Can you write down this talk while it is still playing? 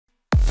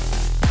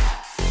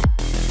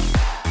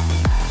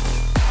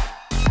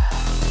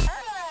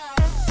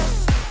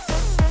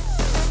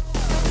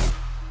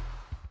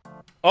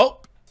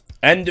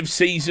End of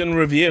season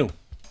review.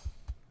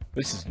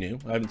 This is new.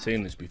 I haven't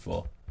seen this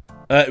before.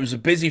 It was a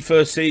busy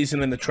first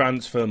season in the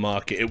transfer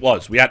market. It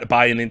was. We had to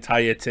buy an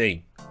entire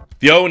team.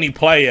 The only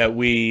player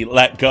we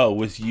let go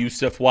was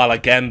Yusuf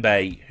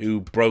Walagembe,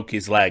 who broke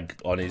his leg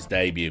on his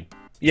debut.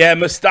 Yeah,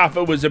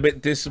 Mustafa was a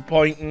bit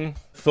disappointing.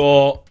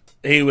 Thought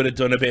he would have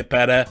done a bit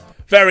better.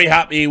 Very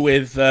happy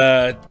with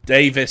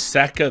Davis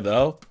Seca,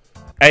 though.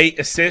 8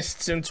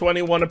 assists in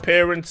 21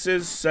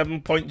 appearances,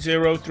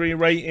 7.03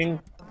 rating.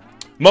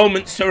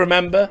 Moments to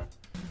remember.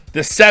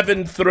 The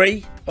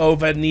 7-3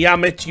 over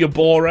Niamit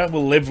Yabora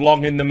will live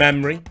long in the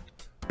memory.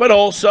 But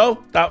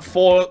also, that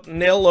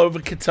 4-0 over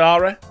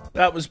Katara.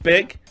 That was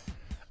big.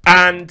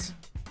 And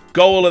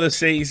goal of the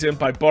season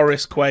by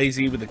Boris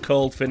Kwesi with a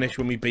cold finish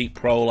when we beat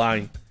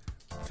Proline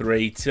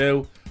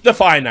 3-2. The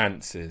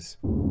finances.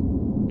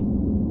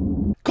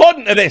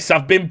 According to this,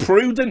 I've been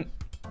prudent.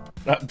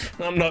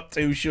 I'm not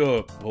too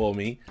sure for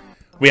me.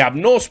 We have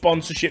no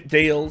sponsorship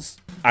deals.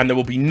 And there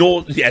will be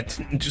no,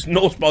 just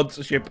no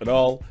sponsorship at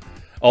all.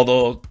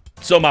 Although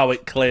somehow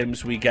it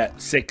claims we get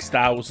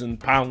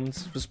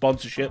 £6,000 for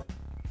sponsorship.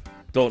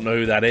 Don't know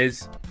who that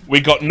is.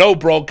 We got no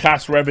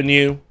broadcast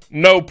revenue,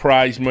 no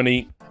prize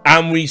money,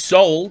 and we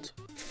sold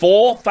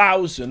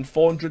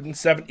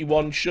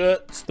 4,471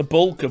 shirts, the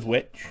bulk of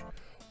which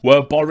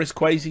were Boris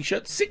Kwesi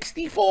shirts.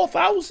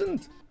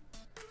 64,000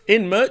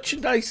 in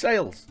merchandise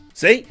sales.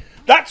 See?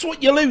 That's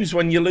what you lose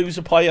when you lose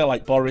a player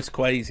like Boris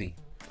Kwesi.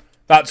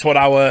 That's what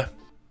our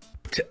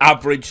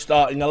average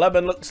starting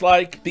 11 looks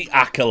like. The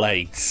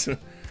accolades.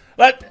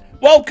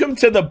 Welcome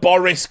to the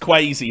Boris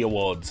Kwesi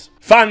Awards.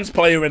 Fans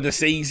Player of the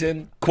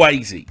Season,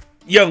 Kwesi.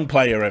 Young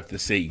Player of the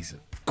Season,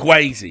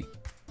 Kwesi.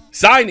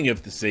 Signing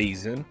of the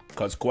Season,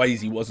 because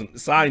Kwesi wasn't the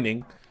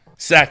signing,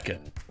 Seca.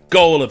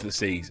 Goal of the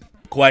Season,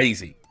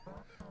 Kwesi.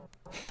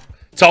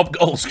 Top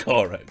goal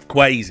scorer,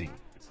 Kwesi.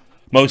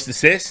 Most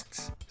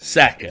assists,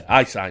 Seca.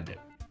 I signed it.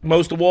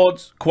 Most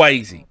awards,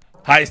 Kwesi.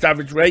 Highest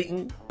average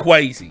rating,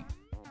 Kwesi.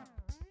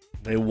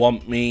 They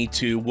want me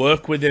to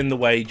work within the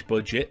wage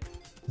budget,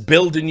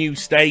 build a new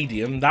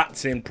stadium,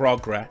 that's in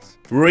progress,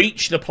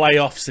 reach the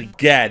playoffs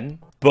again,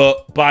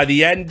 but by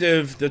the end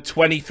of the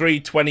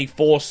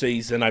 23-24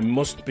 season, I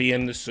must be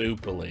in the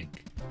Super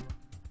League.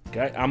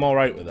 Okay, I'm all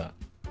right with that.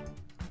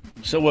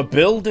 So we're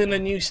building a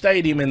new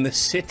stadium in the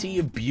city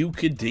of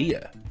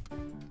Bucadia.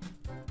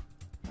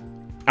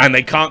 And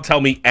they can't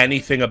tell me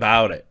anything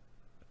about it.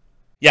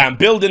 Yeah, I'm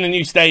building a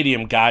new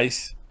stadium,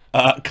 guys.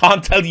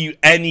 Can't tell you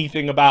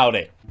anything about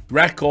it.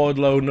 Record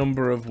low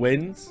number of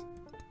wins,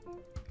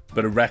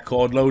 but a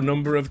record low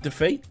number of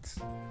defeats.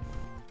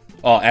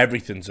 Oh,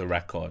 everything's a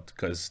record,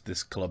 because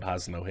this club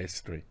has no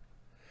history.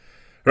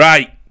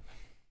 Right.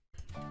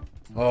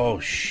 Oh,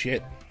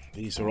 shit.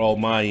 These are all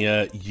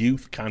my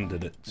youth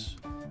candidates.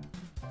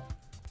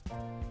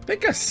 I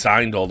think I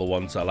signed all the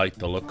ones I like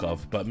the look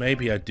of, but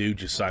maybe I do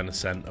just sign a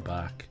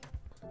centre-back.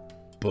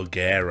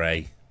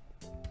 Bugere.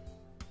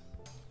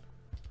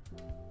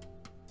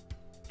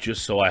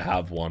 Just so I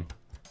have one.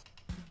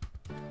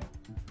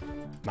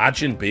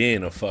 Imagine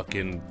being a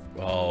fucking...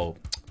 Oh...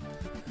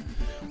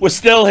 We're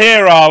still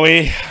here, are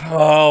we?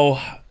 Oh.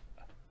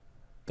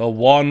 The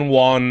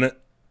 1-1.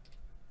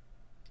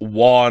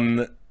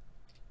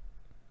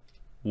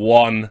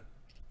 1-1.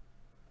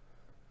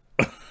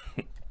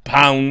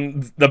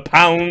 Pound. The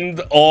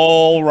pound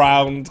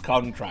all-round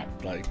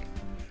contract. Like,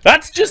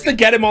 that's just to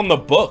get him on the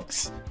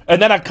books. And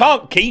then I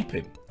can't keep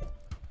him.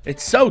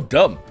 It's so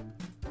dumb.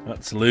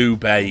 That's Lou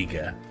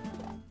Bega.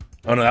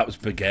 Oh, no, that was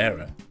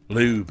Bagheera.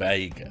 Lou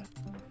Bega.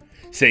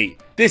 See,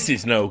 this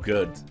is no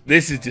good.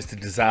 This is just a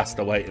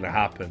disaster waiting to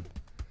happen.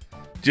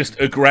 Just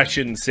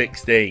aggression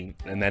 16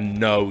 and then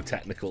no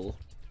technical.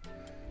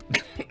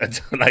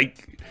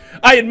 Like,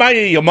 I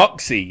admire your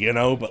moxie, you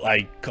know, but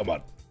like, come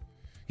on.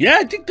 Yeah,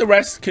 I think the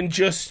rest can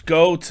just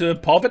go to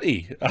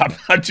poverty.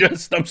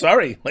 I'm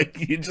sorry.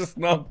 Like, you're just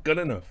not good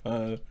enough.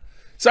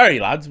 Sorry,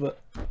 lads, but...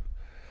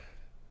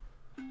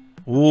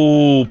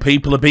 Ooh,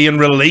 people are being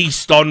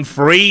released on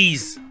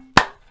freeze.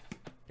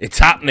 It's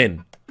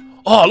happening.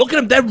 Oh, look at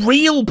them. They're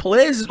real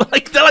players.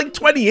 They're like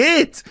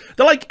 28.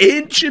 They're like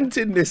ancient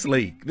in this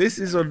league. This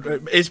is,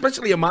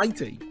 especially a my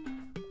team.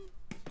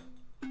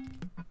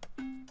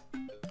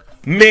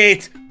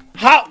 Mate,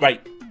 how,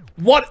 right,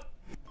 what?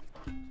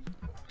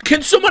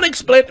 Can someone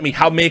explain to me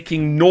how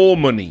making no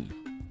money?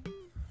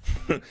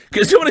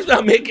 Can someone explain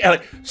how making,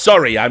 like,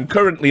 sorry, I'm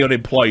currently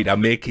unemployed.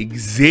 I'm making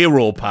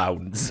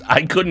 £0.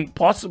 I couldn't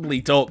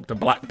possibly talk to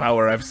Black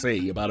Power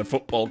FC about a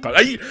football club.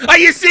 Are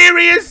you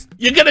serious?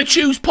 You're going to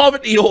choose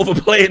poverty over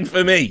playing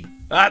for me?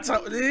 That's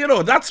how, you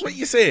know, that's what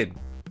you're saying.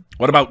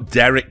 What about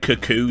Derek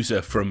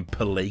Kakuza from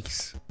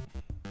Police?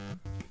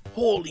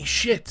 Holy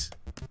shit.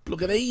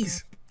 Look at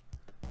these.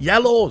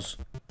 Yellows.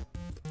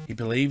 He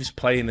believes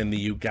playing in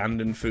the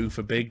Ugandan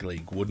Fufa Big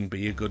League wouldn't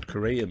be a good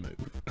career move.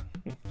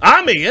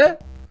 I'm here.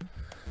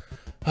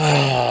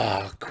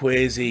 Ah,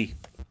 Kwesi.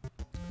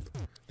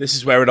 This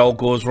is where it all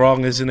goes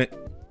wrong, isn't it?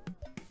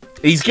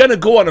 He's going to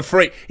go on a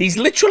free. He's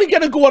literally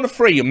going to go on a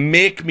free and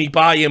make me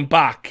buy him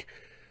back.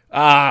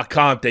 Ah, I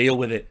can't deal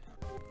with it.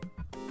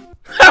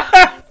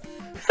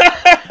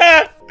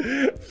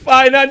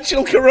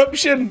 Financial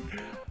corruption.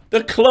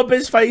 The club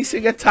is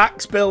facing a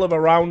tax bill of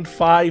around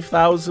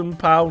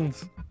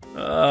 £5,000.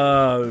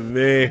 Oh,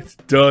 mate,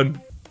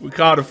 done. We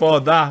can't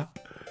afford that.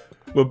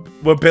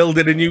 We're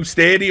building a new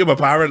stadium,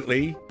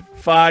 apparently.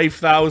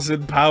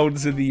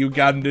 £5,000 in the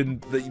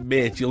Ugandan...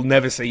 Mate, you'll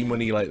never see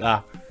money like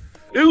that.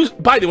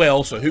 By the way,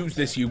 also, who's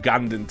this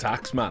Ugandan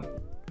tax man?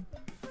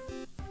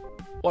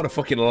 What a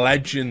fucking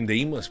legend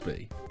he must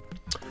be.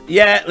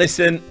 Yeah,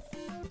 listen.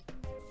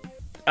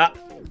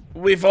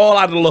 We've all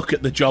had a look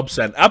at the job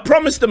centre. I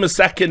promised them a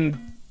second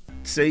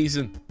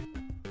season.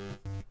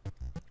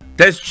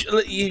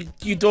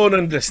 You don't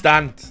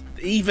understand.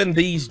 Even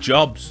these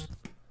jobs.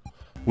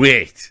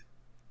 Wait.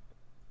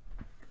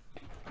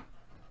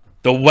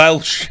 The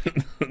Welsh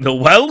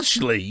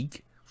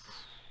League.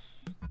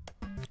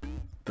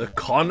 The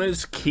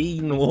Connors Key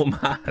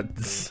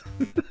Nomads.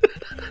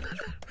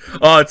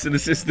 Oh, it's an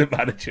assistant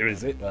manager,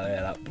 is it? Well,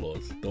 yeah, that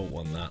blows. Don't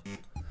want that.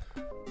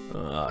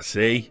 Oh,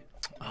 see?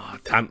 Oh,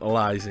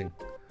 tantalising.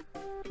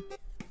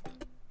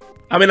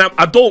 I mean,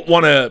 I don't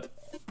want to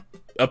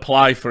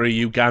apply for a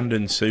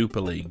Ugandan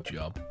Super League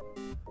job.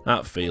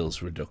 That feels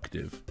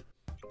reductive.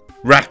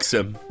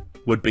 Wrexham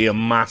would be a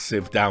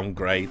massive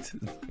downgrade.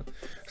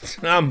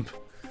 I'm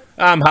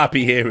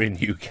happy here in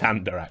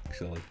Uganda,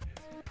 actually.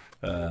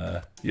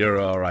 You're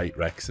all right,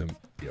 Wrexham.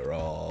 You're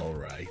all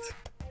right.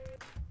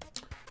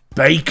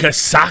 Baker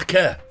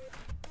Saka.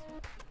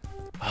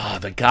 Ah,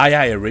 the guy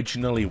I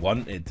originally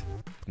wanted.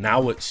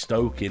 Now at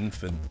Stoke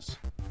Infants.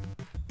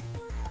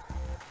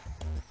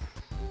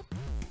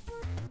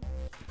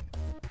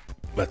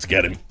 Let's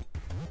get him.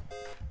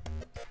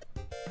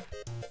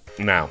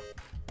 Now,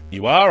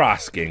 you are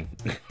asking.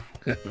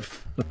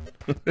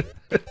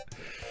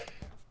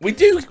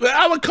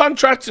 Our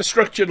contracts are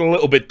structured a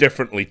little bit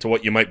differently to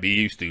what you might be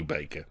used to,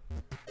 Baker.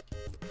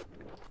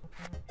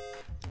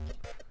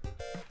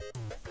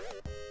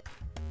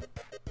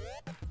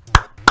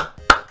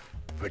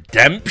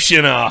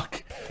 Redemption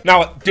arc.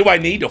 Now, do I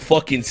need a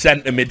fucking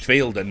centre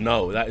midfielder?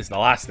 No, that is the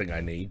last thing I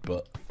need,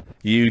 but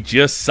you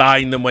just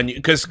sign them when you...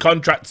 Because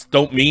contracts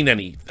don't mean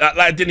any...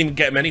 That didn't even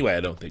get him anywhere, I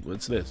don't think.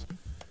 What's this?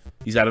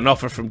 He's had an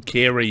offer from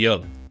Kira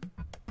Young.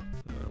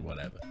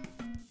 Whatever.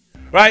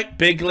 Right,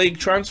 big league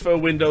transfer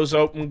windows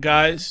open,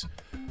 guys.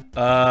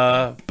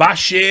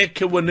 Bashir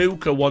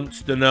Kawanuka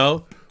wants to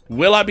know,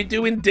 will I be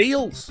doing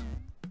deals?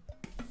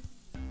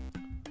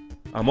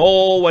 I'm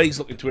always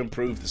looking to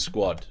improve the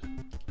squad.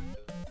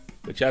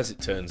 Which, as it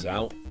turns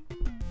out,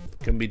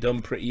 can be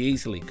done pretty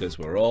easily because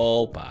we're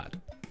all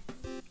bad.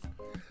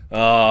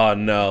 Oh,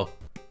 no.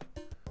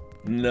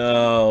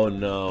 No,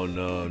 no,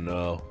 no,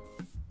 no.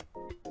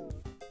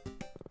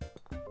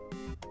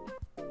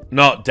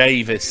 Not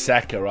Davis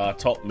Seka, our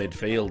top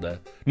midfielder.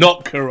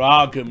 Not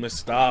Karaga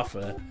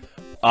Mustafa,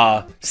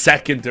 our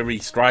secondary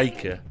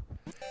striker.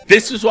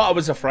 This is what I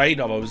was afraid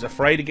of. I was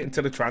afraid of getting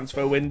to the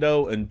transfer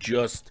window and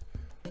just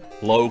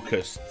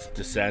locusts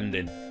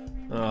descending.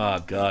 Oh,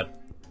 God.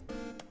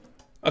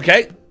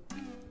 Okay.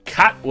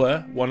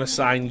 Katwa want to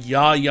sign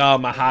Yaya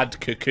Mahad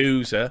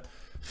Kakuza.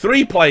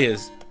 3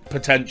 players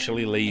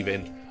potentially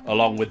leaving,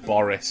 along with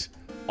Boris,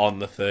 on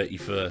the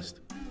 31st.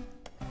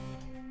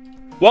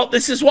 Well,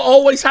 this is what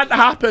always had to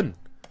happen.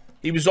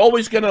 He was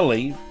always going to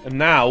leave, and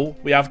now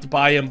we have to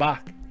buy him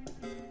back.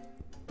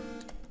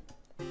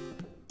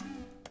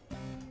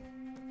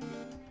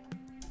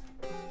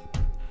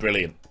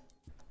 Brilliant.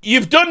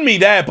 You've done me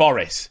there,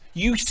 Boris.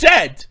 You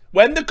said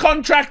when the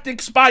contract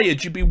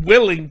expired, you'd be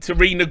willing to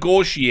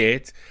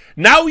renegotiate.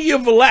 Now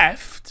you've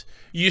left,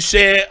 you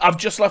say, I've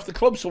just left the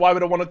club, so why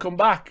would I want to come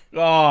back?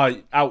 Oh,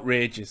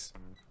 outrageous.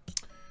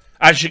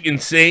 As you can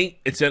see,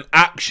 it's an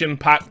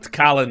action-packed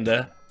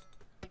calendar.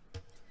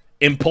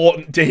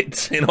 Important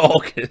dates in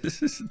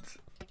August.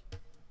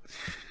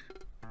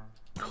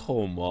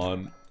 Come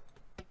on.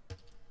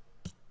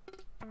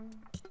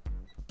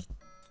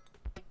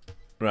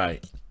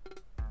 Right.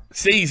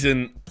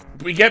 Season.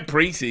 We get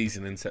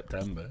pre-season in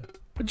September.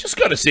 I just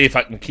got to see if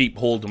I can keep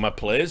hold of my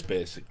players,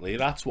 basically.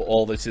 That's what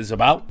all this is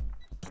about.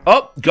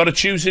 Oh, got to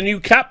choose a new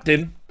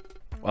captain.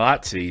 Well,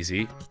 that's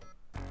easy.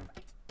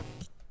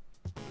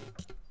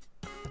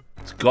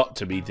 It's got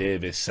to be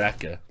Davis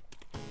Seka.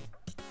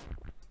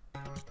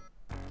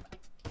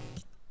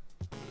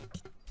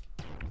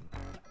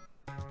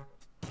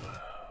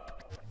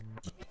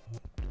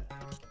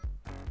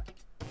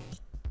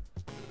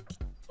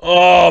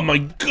 Oh my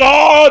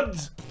God!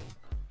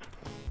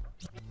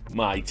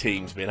 My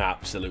team's been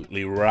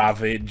absolutely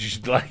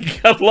ravaged.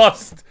 Like, I've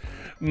lost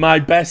my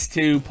best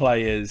 2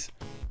 players,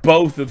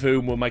 both of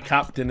whom were my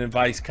captain and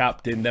vice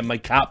captain, then my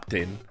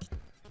captain.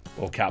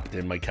 Or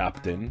captain, my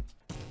captain.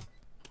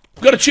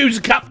 I've got to choose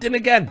a captain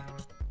again.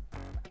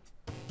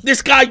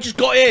 This guy just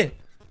got here.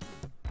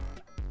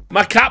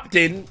 My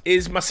captain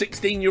is my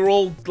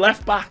 16-year-old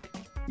left back.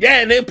 Yeah,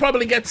 and he'll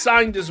probably get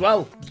signed as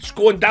well. Just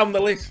going down the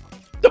list.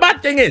 The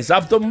bad thing is,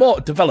 I've done more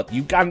to develop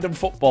Ugandan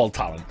football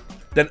talent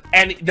than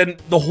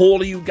the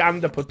whole of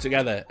Uganda put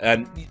together.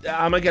 And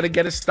am I going to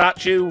get a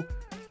statue?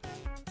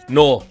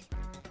 No.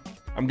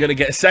 I'm going to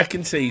get a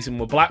second season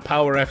with Black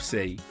Power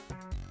FC.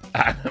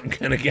 And I'm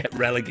going to get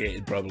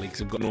relegated probably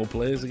because I've got no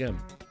players again.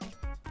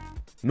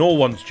 No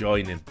one's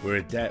joining.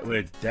 We're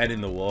dead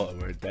in the water.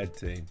 We're a dead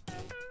team.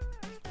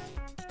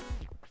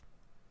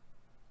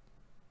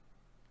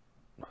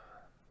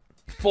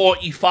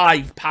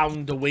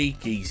 £45 a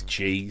week he's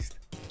cheesed.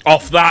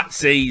 Off that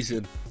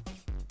season.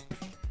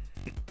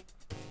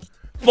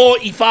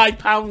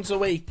 £45 a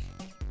week.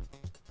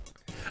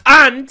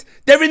 And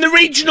they're in the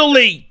regional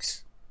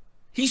leagues.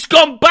 He's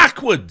gone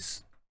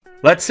backwards.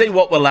 Let's see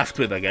what we're left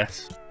with, I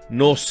guess.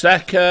 No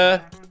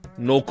Seka,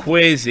 no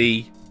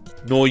Kwesi,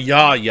 no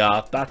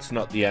Yaya. That's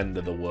not the end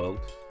of the world.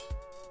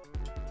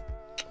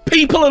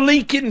 People are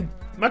leaking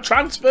my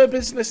transfer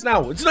business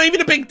now. It's not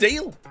even a big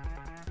deal.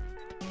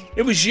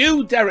 It was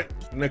you, Derek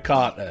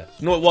Nakata.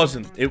 No, it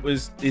wasn't. It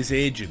was his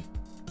agent.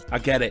 I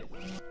get it.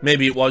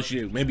 Maybe it was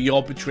you. Maybe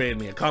you're betraying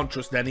me. I can't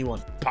trust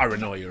anyone.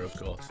 Paranoia, of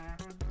course.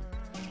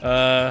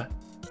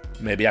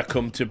 Maybe I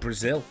come to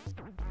Brazil.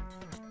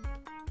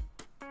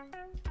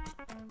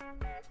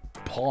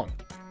 Pawn.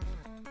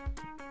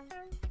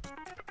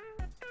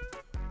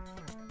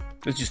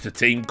 There's just a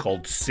team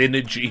called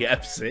Synergy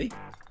FC.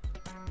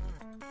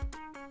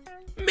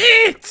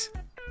 Mate!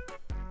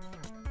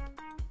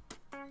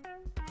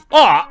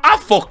 Oh, I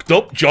fucked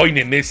up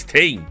joining this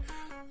team.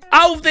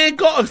 How have they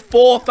got a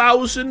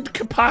 4,000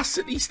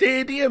 capacity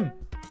stadium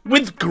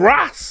with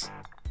grass?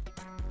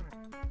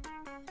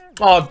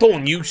 Oh,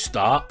 don't you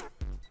start.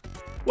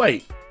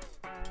 Wait,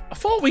 I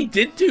thought we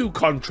did do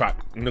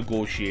contract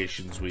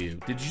negotiations with you.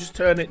 Did you just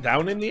turn it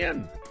down in the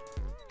end?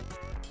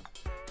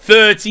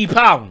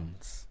 £30?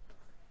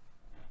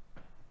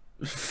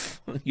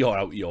 You're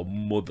out of your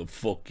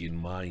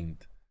motherfucking mind.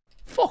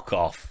 Fuck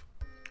off.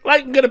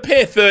 Like, I'm going to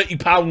pay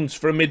 £30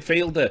 for a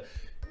midfielder.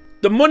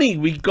 The money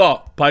we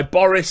got by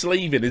Boris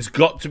leaving has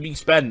got to be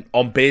spent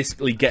on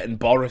basically getting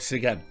Boris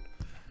again.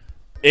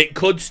 It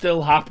could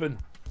still happen.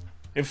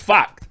 In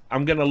fact,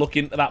 I'm going to look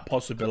into that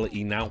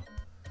possibility now.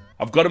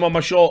 I've got him on my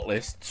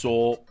shortlist,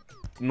 so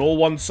no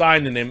one's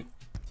signing him.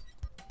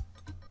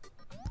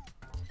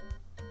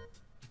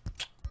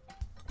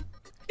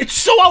 It's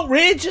so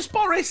outrageous,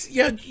 Boris.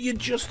 You're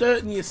just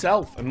hurting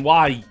yourself. And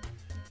why?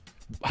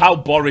 How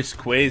Boris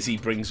Kwesi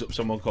brings up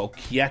someone called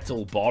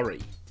Kjetil Borry,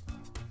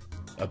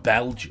 a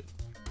Belgian.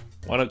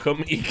 Want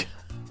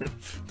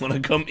to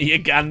come to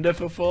Uganda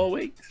for 4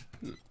 weeks?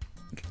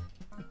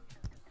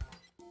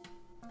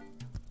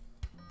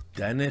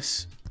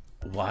 Dennis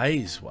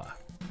Wisewa.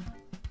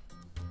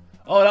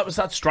 Oh, that was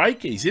that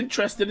striker. He's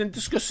interested in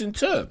discussing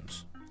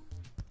terms.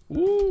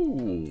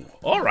 Ooh,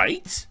 all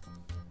right.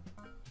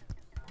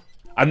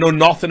 I know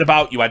nothing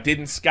about you. I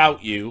didn't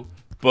scout you,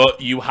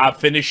 but you have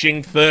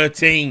finishing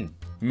 13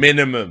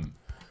 minimum.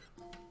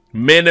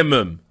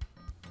 Minimum.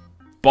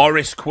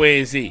 Boris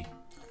Kwesi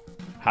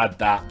had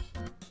that.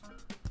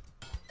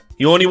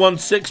 He only won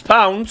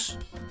 £6.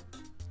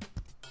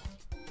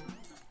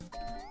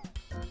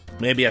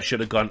 Maybe I should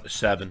have gone to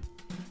 7.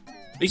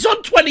 He's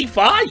on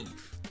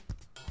 25.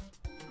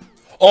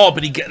 Oh,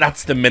 but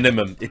that's the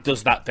minimum. It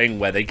does that thing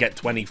where they get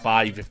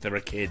 25 if they're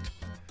a kid.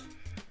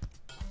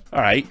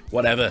 Alright,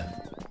 whatever.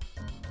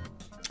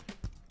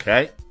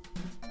 Okay.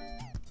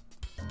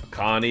 I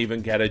can't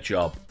even get a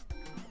job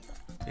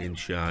in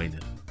China.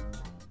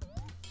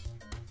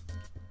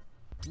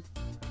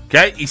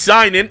 Okay, he's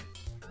signing.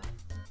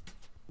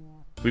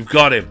 We've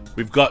got him.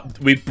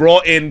 We've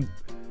brought in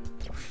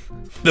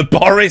the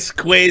Boris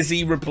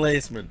Kwesi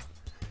replacement.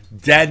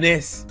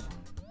 Dennis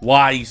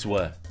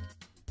Wisewa.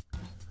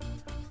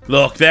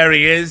 Look, there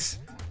he is.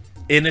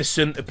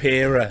 Innocent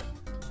appearer.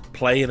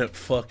 Playing at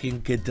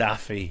fucking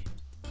Gaddafi.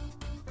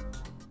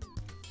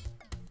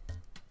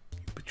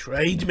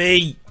 Betrayed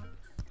me.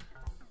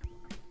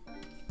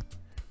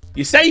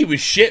 You say he was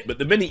shit, but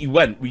the minute he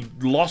went, we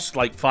lost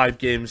like 5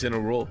 games in a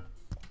row.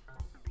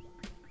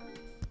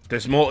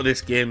 There's more to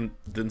this game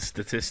than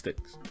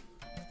statistics.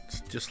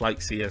 It's just like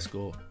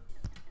CSGO.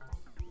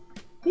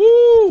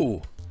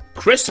 Woo!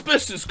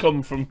 Crispus has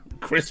come from...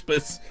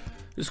 Crispus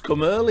has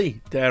come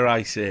early, dare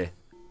I say.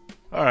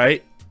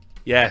 Alright.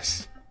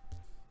 Yes.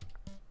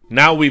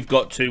 Now we've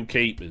got 2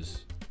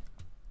 keepers.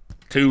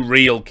 2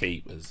 real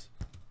keepers.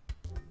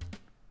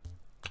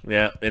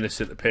 Yeah,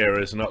 innocent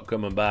appearers not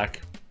coming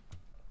back.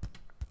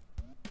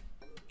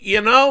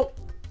 You know,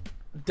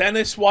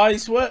 Dennis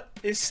Wisewa,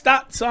 his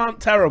stats aren't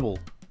terrible.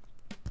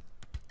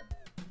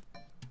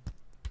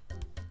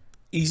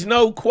 He's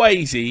no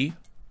Kwesi,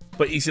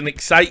 but he's an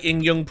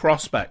exciting young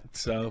prospect.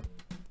 So,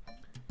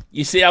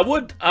 you see,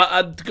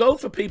 I'd go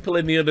for people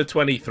in the under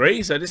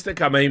 23s. I just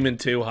think I'm aiming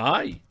too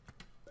high.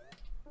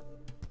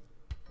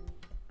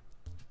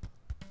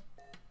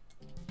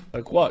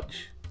 Like,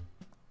 watch.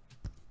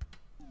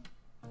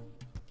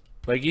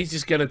 Like, he's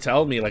just gonna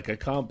tell me, like, I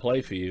can't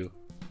play for you.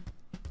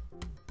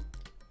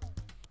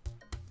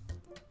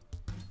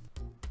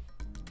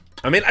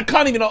 I mean, I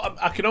can't even...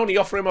 I can only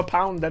offer him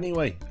 £1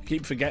 anyway. I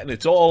keep forgetting.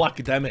 It's all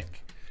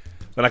academic.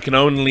 But I can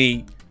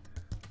only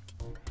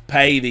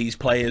pay these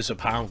players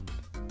 £1.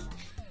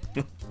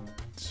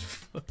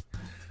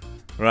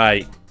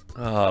 Right.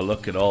 Oh,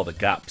 look at all the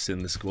gaps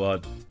in the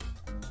squad.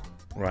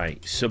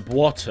 Right,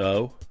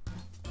 Subwato.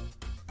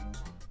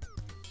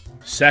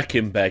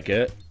 Second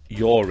beggar,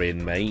 you're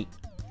in, mate.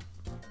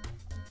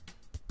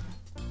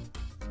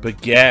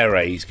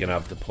 Bagheere's gonna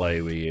have to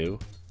play with you.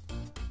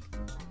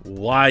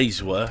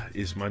 Wisewa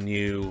is my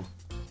new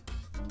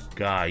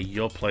guy.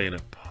 You're playing a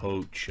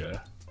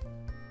poacher.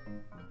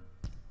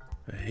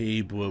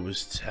 Hebwa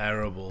was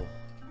terrible.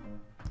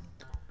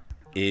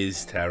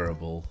 Is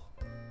terrible.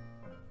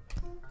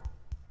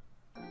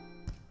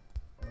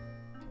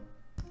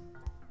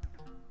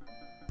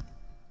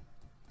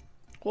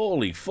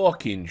 Holy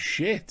fucking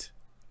shit.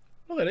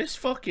 Look at this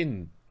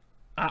fucking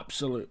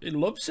absolute. It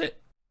loves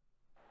it.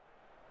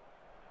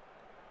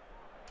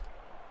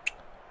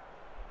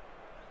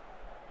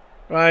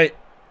 Right.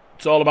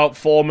 It's all about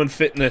form and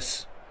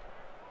fitness.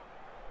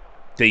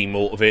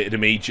 Demotivated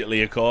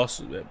immediately, of course.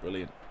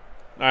 Brilliant.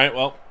 Alright,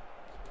 well.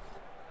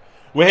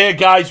 We're here,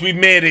 guys. We've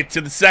made it to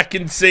the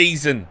second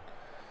season.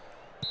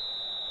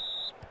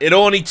 It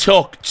only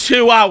took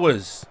 2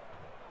 hours.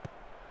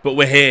 But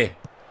we're here.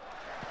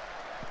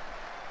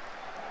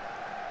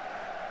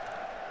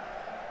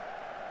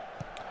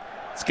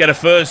 Let's get a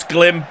first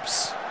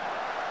glimpse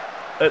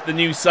at the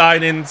new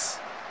signings.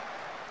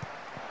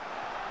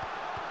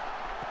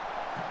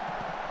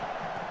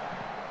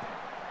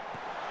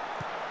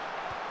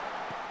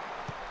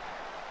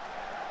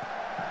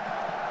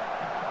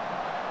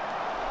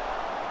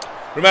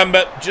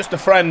 Remember, just a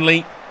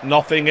friendly,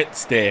 nothing at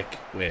stake.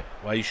 Wait,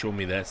 why are you showing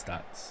me their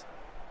stats?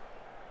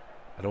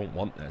 I don't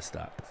want their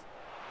stats.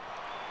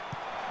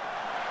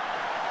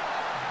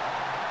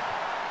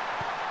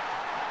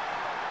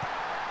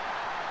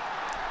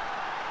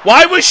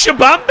 Why was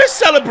Shabamba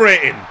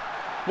celebrating?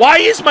 Why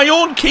is my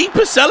own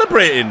keeper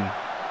celebrating?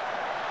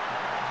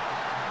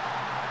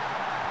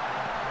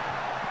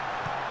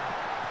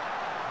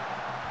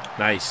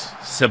 Nice.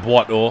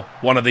 Subwato,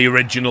 one of the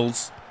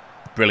originals.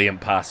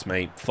 Brilliant pass,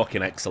 mate.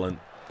 Fucking excellent.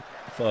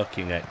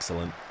 Fucking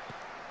excellent.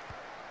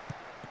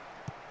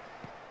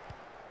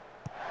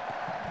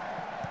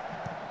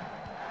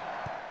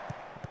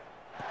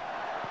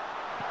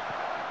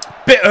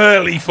 Bit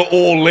early for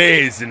all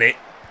layers, isn't it?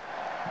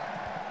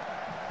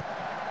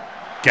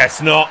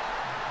 Guess not.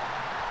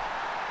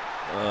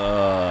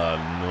 Oh,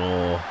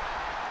 no.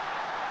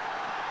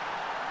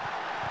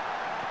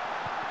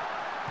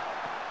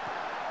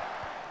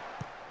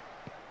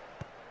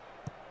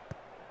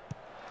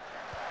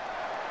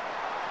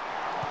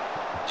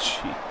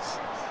 Jesus.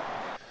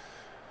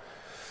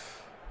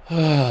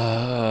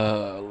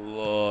 Oh,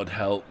 Lord,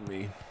 help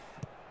me.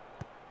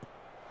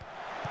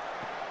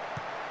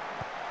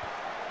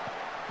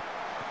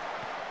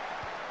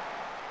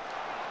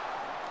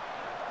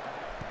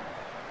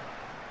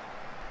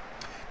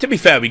 To be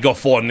fair, we got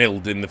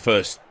 4-0'd in the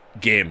first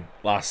game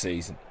last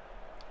season.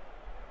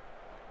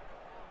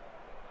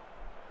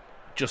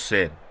 Just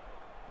saying.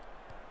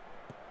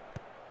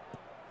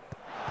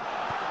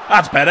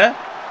 That's better.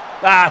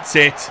 That's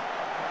it.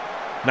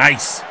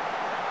 Nice.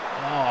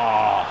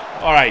 Oh,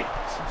 all right.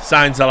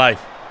 Signs of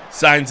life.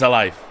 Signs of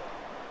life.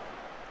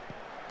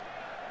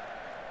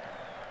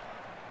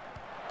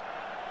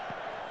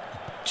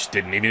 Just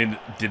didn't even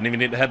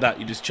need to head that.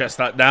 You just chest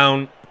that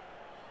down.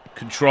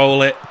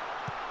 Control it.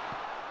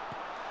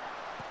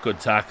 Good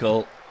tackle.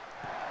 Look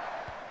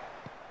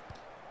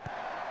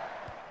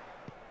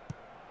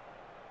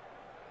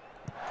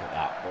at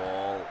that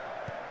ball.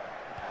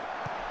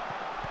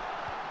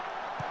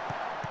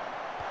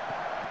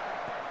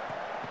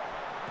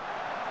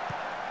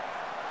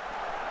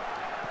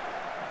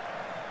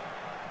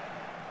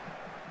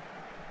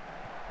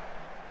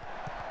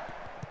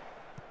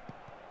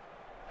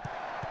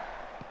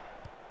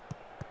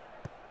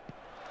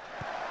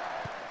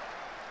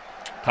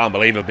 Can't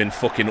believe I've been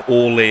fucking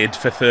all-laid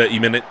for 30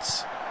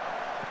 minutes.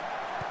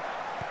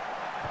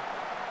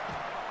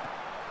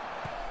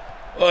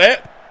 Oh,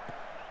 yeah.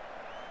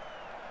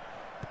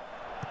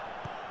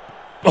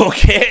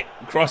 Okay.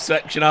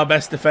 Cross-section, our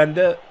best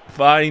defender.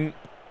 Fine.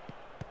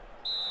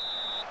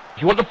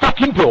 You want the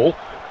fucking ball?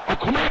 I'll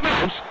come out of the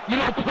house, you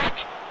little prick!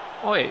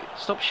 Oi,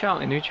 stop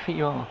shouting. Who do you think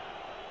you are?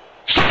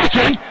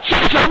 Shouting!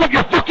 Shouting with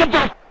your fucking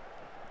dog!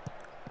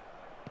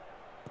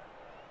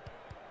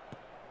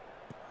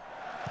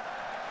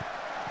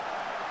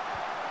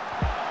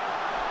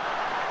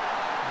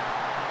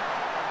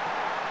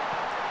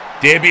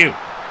 Debut.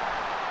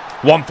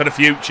 One for the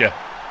future.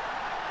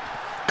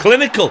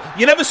 Clinical.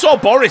 You never saw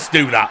Boris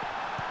do that.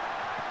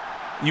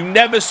 You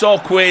never saw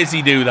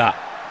Kwesi do that.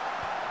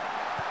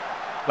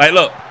 Like,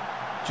 look.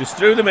 Just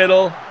through the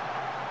middle.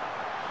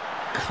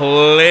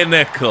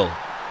 Clinical. A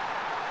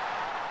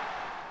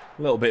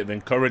little bit of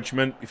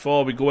encouragement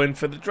before we go in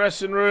for the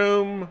dressing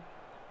room.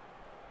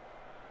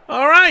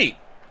 All right.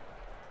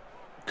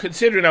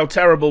 Considering how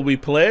terrible we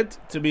played,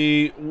 to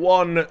be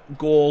 1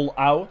 goal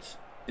out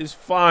is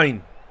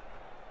fine.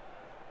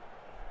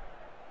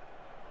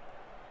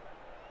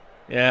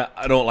 Yeah,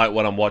 I don't like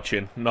what I'm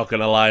watching. I'm not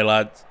going to lie,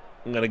 lads.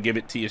 I'm going to give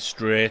it to you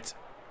straight.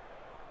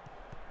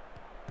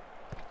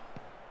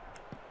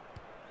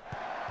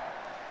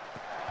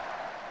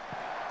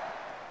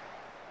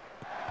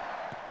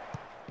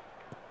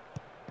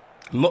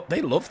 Look,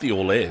 they love the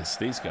all ears,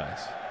 these guys.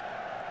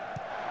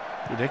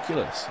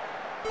 Ridiculous.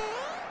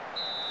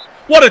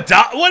 What a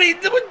dive!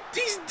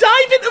 He's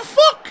diving to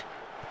fuck!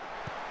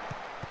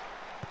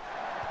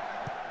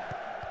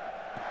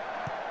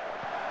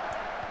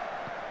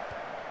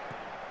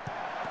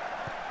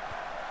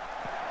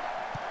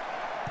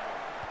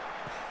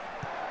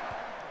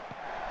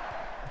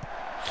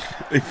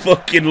 They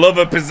fucking love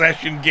a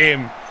possession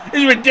game.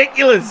 It's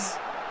ridiculous.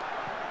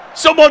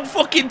 Someone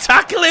fucking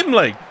tackle him,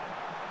 like.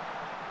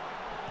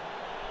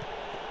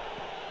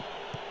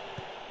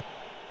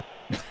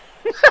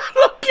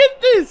 Look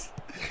at this.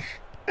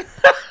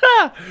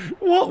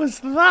 What was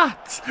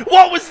that?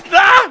 What was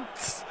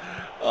that?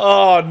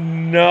 Oh,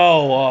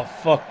 no. Oh,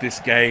 fuck this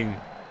game.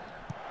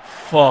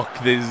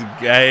 Fuck this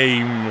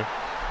game.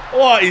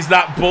 What is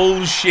that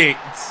bullshit?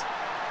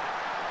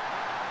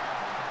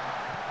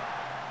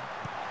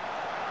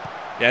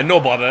 Yeah, no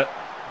bother.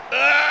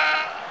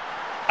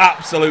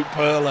 Absolute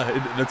perler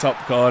into the top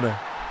corner.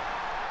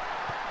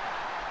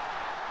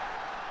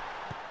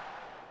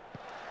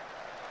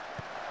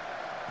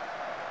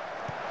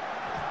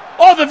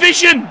 Oh, the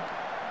vision!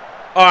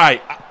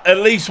 Alright, at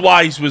least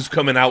Wise was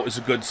coming out as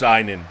a good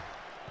signing.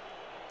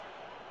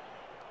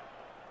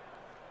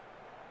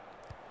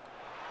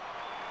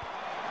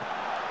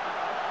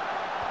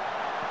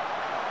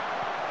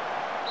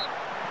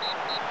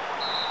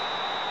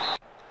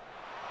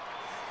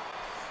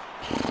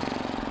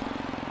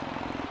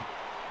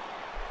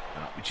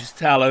 Just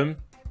tell him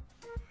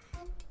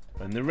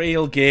when the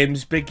real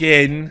games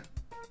begin,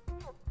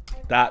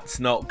 that's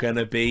not going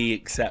to be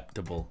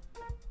acceptable.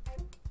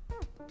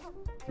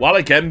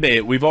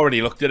 Wallagembe, we've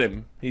already looked at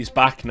him. He's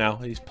back now.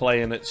 He's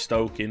playing at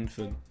Stoke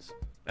Infants.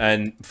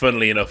 And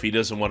funnily enough, he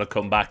doesn't want to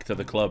come back to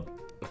the club.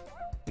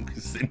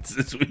 Since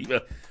this week.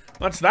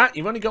 What's that?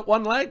 You've only got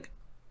one leg?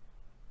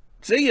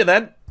 See you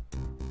then.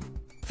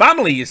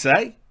 Family, you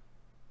say?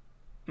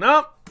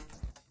 No.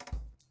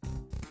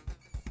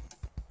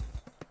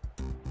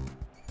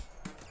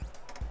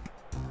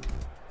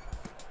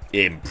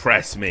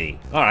 Impress me.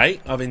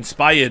 Alright, I've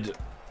inspired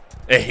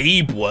a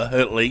Hebrew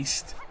at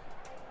least.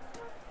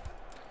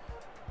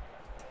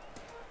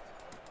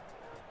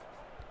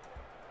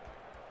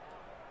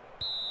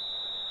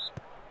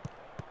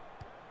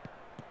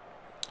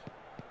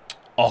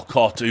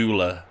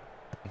 Okotula.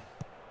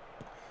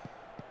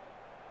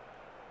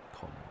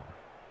 Come on.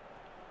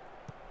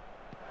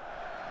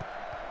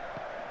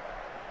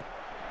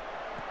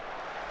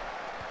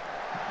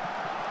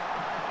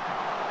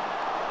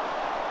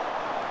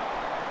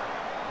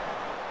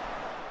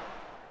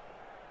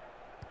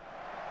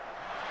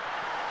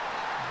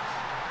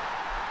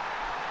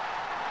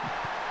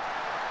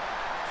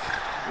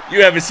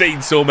 You ever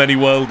seen so many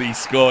worldies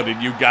scored in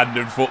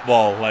Ugandan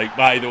football? Like,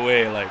 by the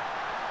way, like.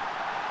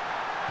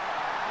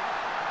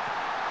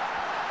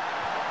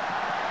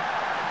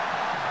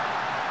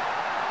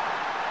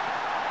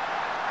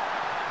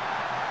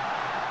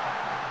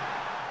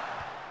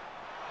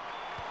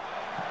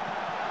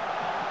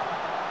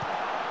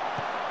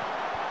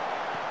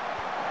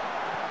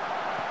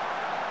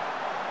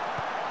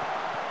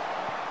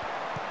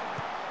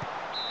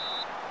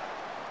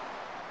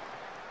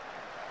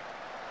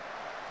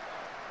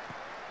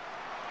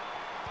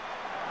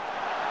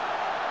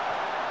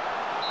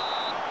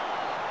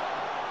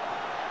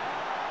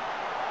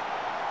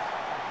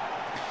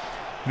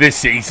 This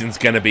season's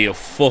going to be a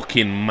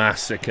fucking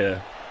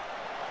massacre.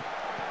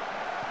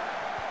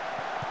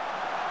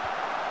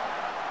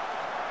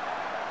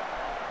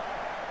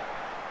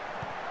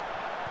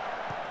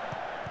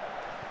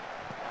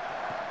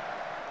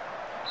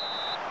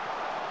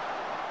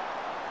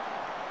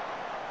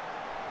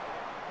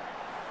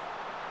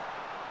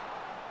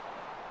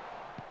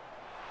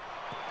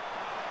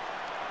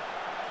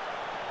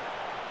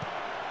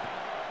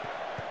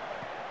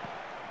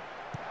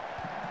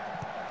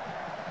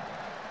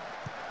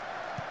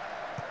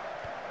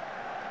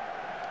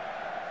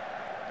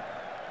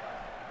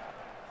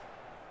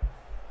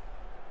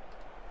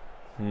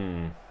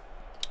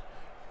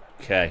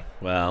 Okay,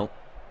 well.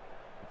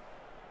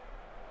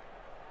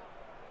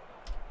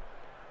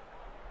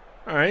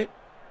 Alright.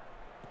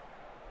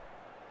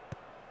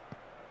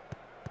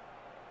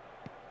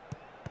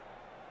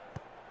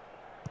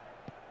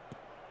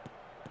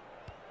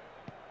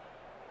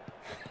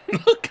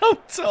 Look how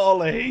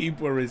tall a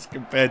Hebrew is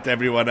compared to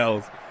everyone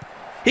else.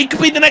 He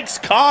could be the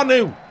next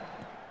Carnu.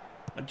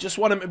 I just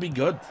want him to be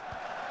good.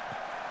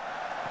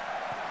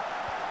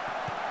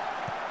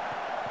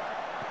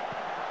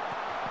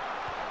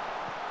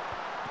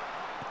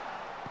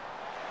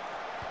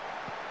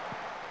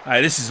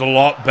 Hey, this is a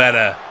lot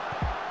better.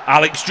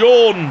 Alex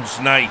Jones.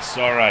 Nice.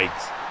 All right.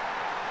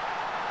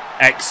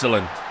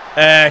 Excellent.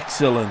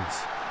 Excellent.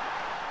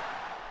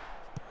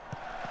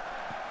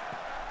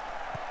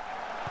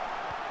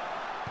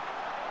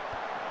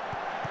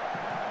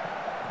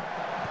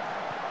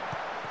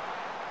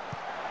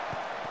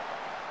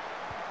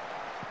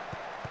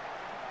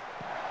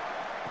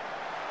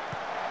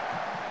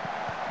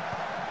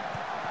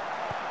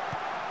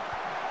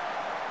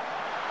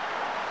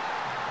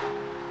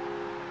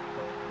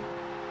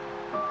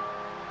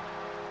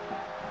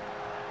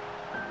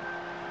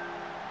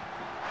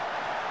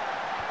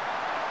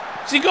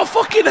 Has he got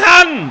fucking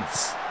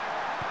hands?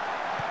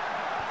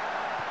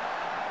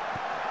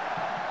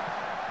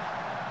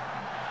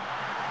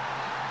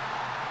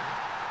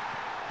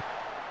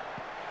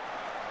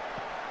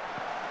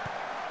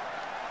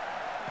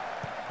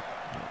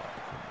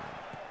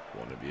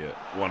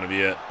 One of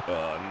you.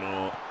 Oh,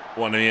 no.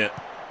 One of you.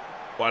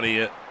 One of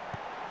you.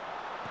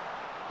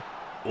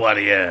 One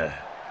of you.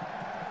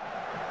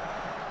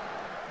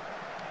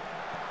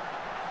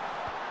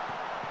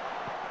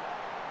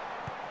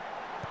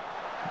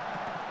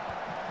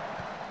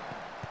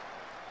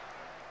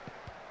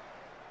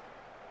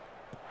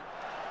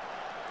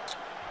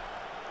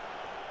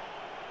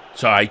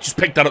 Sorry, just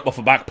pick that up off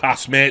a back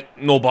pass, mate.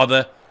 No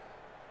bother.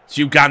 It's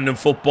Ugandan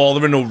football.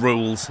 There are no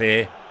rules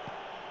here.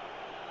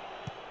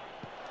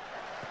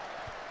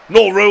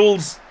 No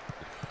rules.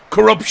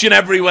 Corruption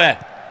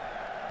everywhere.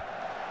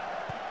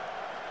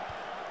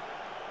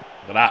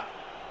 Look at that.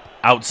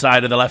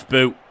 Outside of the left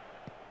boot.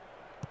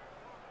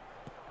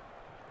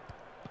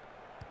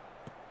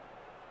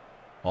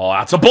 Oh,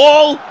 that's a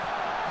ball.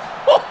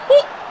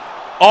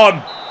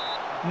 On.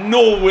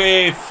 No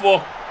way.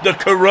 Fuck the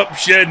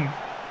corruption.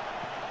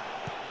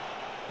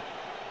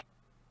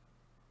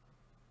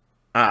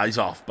 Ah, he's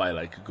off by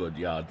like a good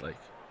yard. Like,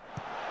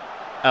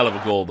 hell of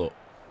a goal though.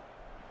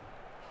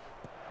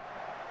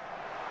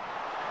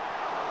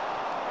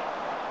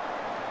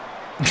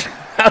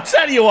 I'll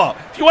tell you what,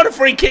 if you want a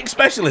free kick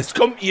specialist,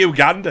 come to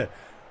Uganda.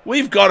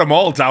 We've got them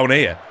all down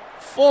here.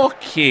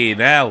 Fucking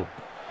hell.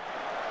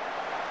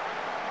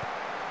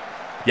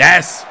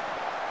 Yes.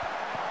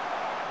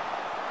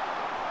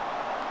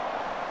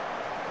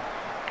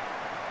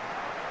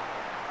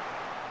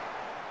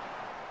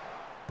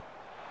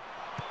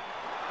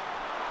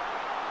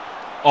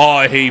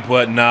 Oh,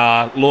 Hebert,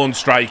 nah. Lone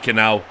striker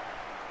now.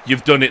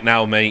 You've done it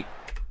now, mate.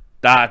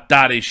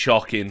 That is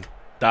shocking.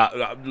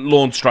 That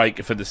lone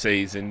striker for the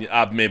season.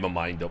 I've made my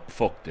mind up.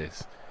 Fuck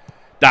this.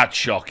 That's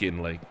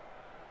shocking, like.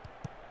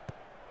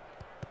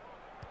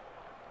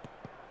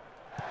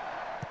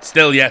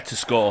 Still yet to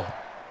score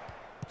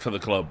for the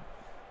club.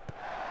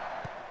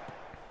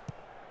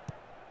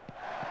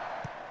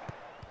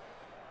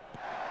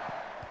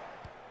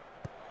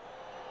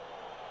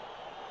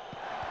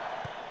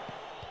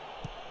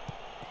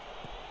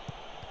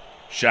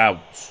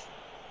 Shouts.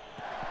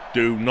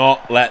 Do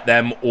not let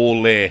them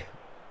all lay.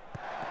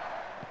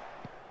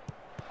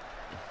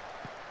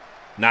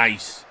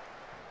 Nice.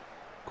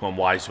 Come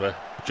on, Wiseworth.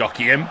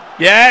 Jockey him.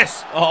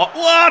 Yes! Oh,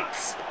 what?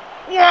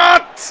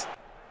 What?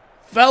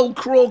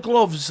 Velcro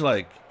gloves,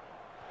 like.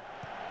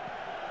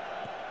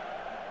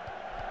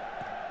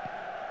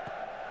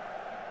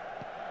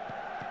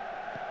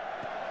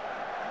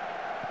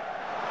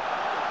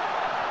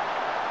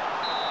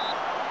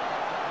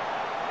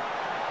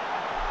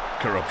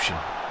 Corruption.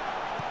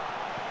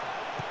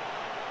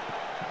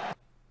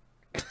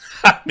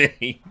 I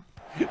mean,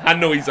 I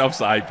know he's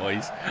offside,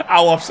 boys.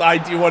 How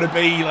offside do you want to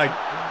be? Like,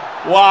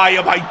 why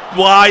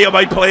are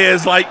my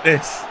players like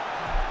this?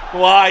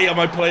 Why are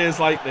my players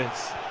like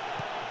this?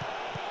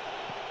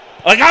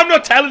 Like, I'm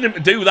not telling him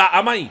to do that,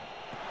 am I?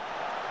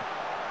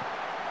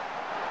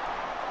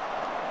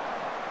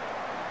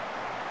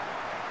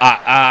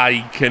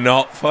 I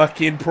cannot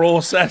fucking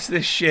process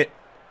this shit.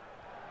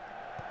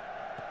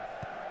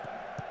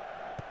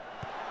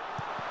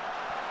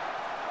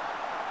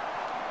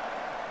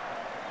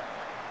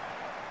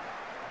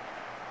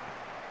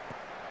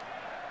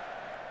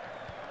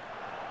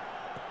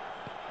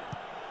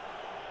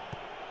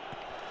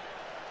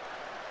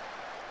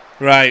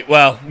 Right,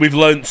 well, we've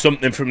learned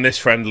something from this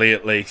friendly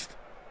at least.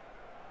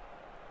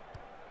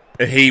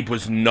 Ahib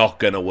was not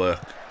going to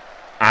work.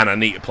 And I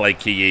need to play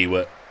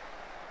Kiyiwa,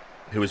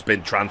 who has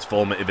been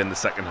transformative in the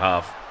second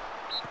half.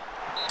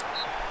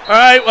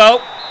 Alright,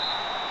 well.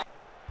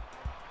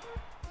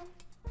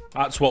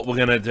 That's what we're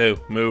going to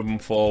do, moving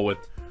forward.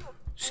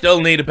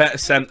 Still need a better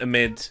centre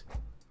mid.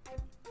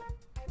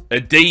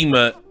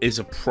 Edema is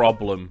a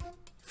problem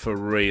for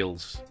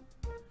reals.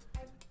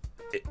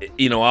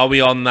 You know, are we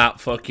on that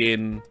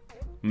fucking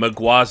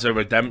Maguaza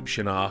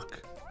redemption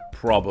arc?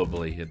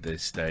 Probably at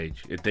this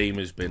stage.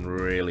 Edema's been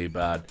really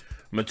bad.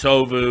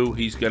 Matovu,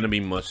 he's going to be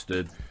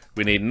mustard.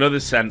 We need another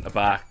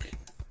centre-back.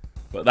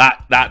 But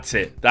that's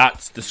it.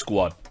 That's the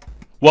squad.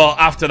 Well,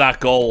 after that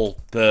goal,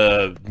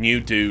 the new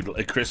dude,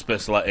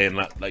 Crispus, let in.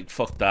 Like,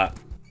 fuck that.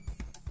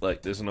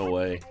 Like, there's no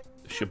way.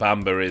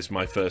 Shabamba is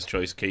my first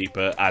choice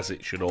keeper, as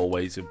it should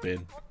always have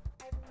been.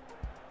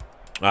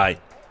 Right.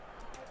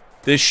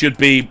 This should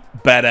be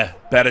better.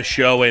 Better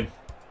showing.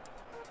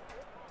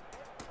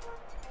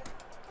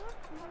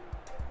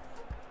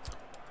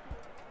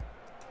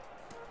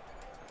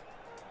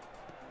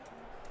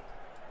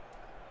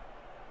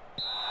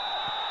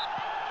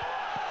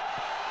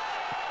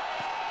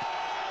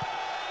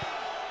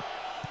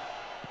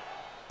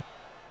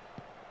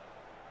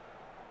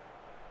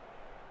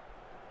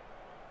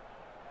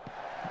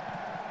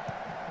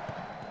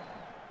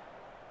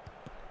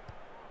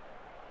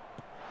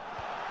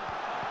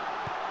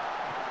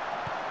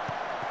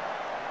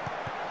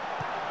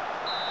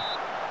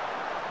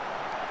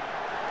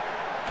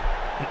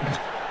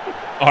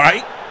 All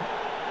right.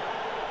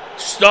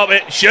 Stop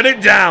it. Shut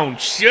it down.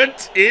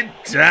 Shut it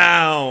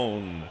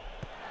down.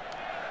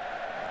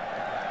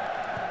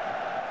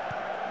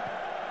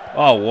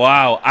 Oh,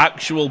 wow.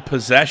 Actual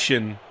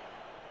possession.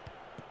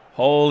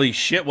 Holy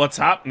shit. What's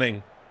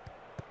happening?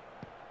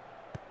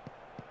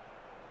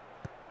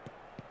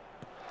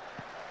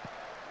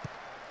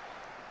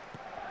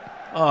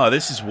 Oh,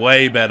 this is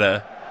way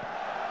better.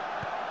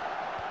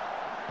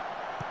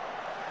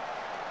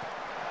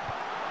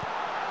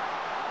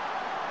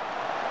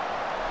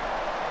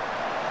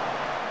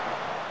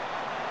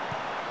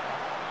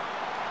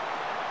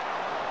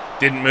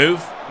 Didn't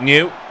move.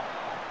 New.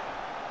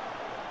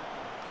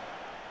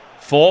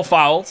 4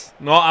 fouls.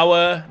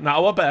 Not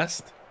our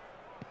best.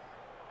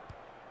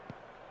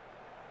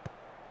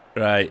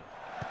 Right.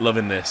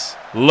 Loving this.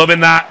 Loving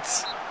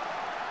that.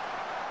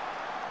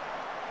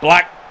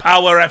 Black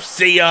Power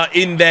FC are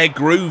in their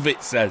groove,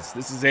 it says.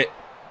 This is it.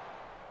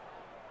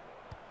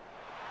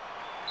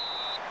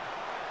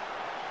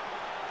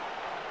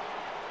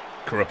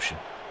 Corruption.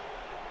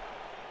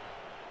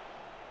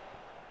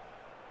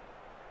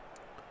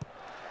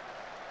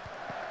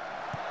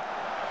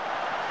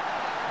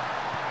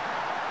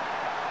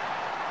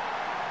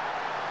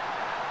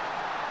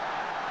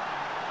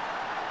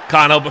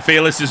 Can't help but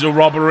feel this is a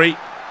robbery.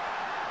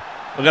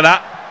 Look at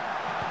that.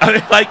 I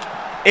mean, like,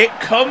 it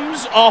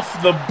comes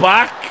off the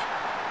back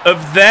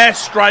of their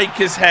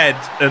striker's head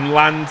and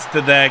lands to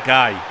their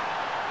guy.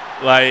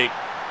 Like,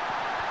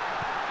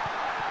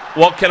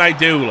 what can I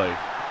do, Lou?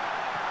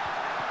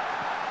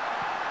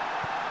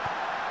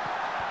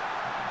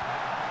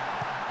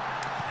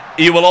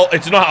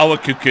 It's not our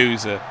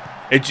Kukuza.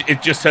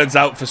 It just turns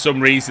out for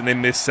some reason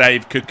in this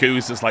save,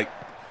 Kukuza's like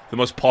the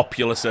most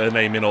popular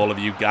surname in all of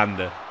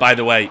Uganda. By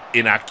the way,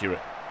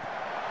 inaccurate.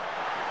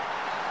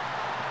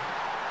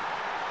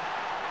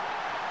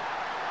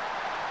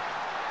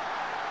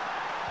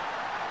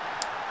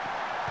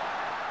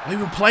 We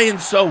were playing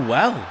so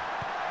well.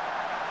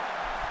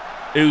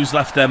 Who's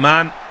left their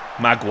man?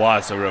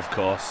 Magwaza, of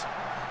course.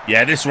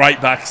 Yeah, this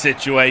right-back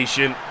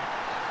situation.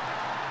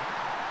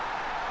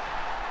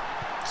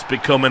 It's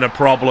becoming a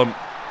problem.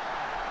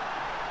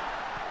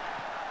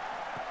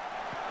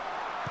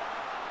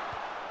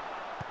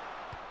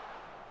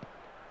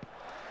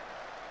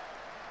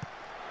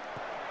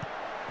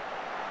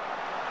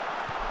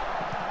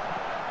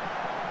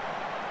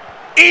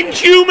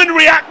 Inhuman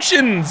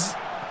reactions!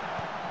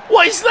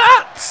 What is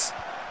that?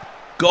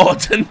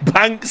 Gordon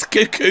Banks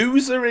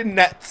Kukuza in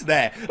nets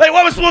there. Like,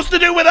 what am I supposed to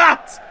do with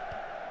that?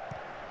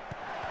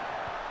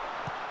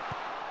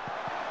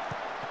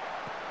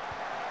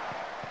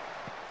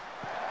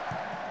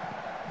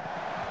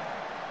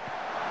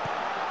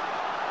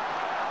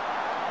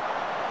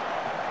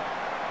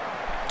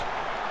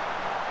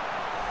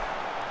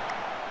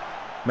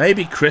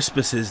 Maybe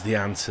Crispus is the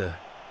answer.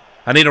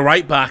 I need a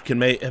right back and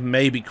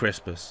maybe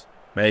Crispus.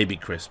 Maybe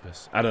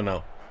Crispus. I don't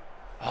know.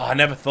 Oh, I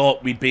never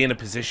thought we'd be in a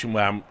position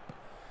where I'm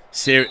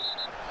serious.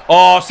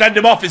 Oh, send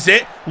him off, is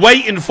it?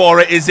 Waiting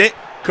for it, is it?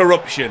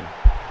 Corruption.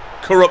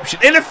 Corruption.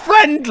 In a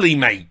friendly,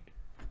 mate.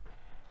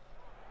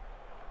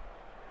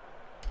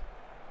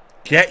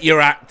 Get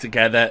your act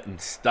together and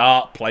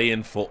start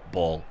playing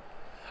football.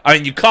 I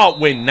mean, you can't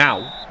win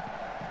now.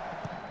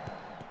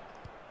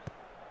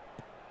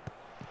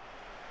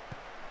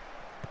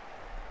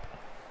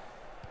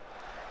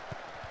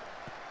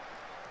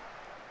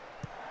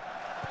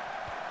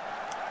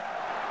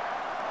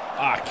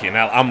 Fucking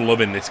hell, I'm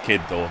loving this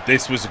kid, though.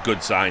 This was a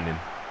good signing.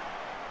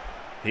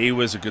 He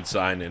was a good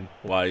signing.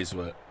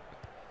 Wiseworth.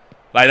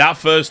 Like, that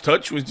first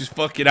touch was just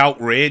fucking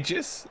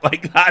outrageous.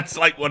 Like, that's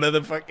like one of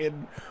the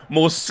fucking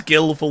most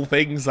skillful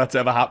things that's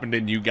ever happened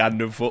in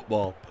Ugandan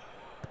football.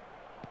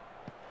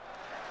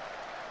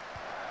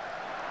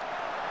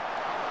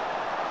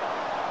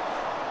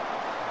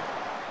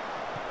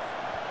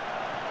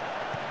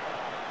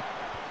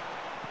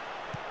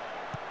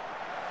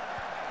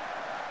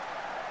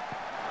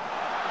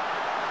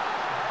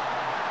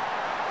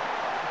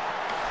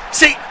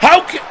 See,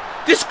 how can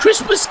this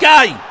Crispus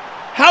guy?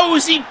 How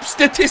is he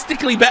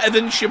statistically better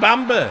than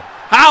Shabamba?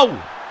 How?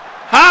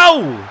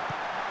 How?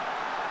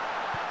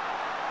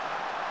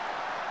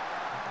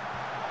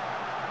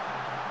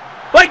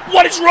 Like,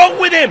 what is wrong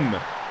with him?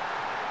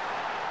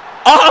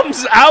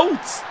 Arms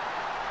out.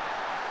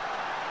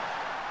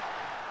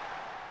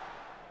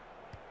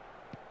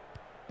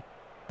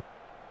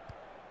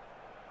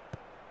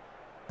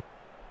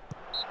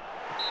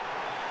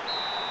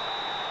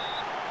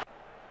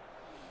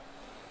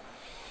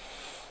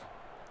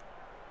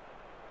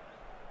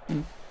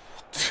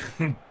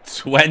 Mm.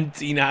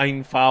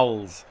 29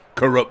 fouls.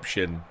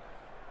 Corruption.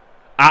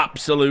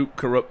 Absolute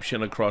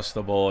corruption across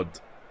the board.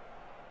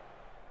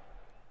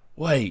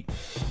 Wait.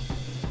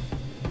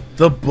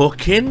 The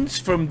bookings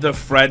from the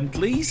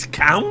friendlies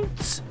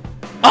count?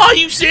 Are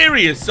you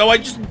serious? So I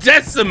just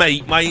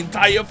decimate my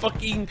entire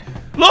fucking...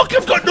 Look,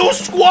 I've got no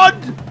squad!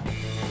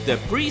 The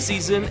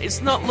preseason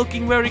is not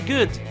looking very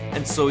good,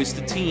 and so is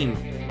the team.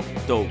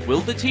 Though,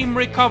 will the team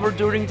recover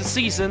during the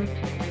season?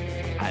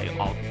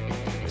 I'll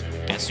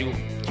guess you'll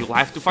you'll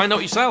have to find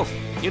out yourself.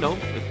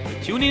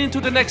 Tune in into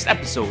the next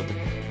episode.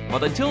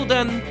 But until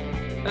then,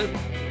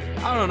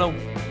 I don't know.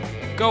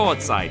 Go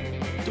outside.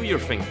 Do your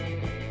thing.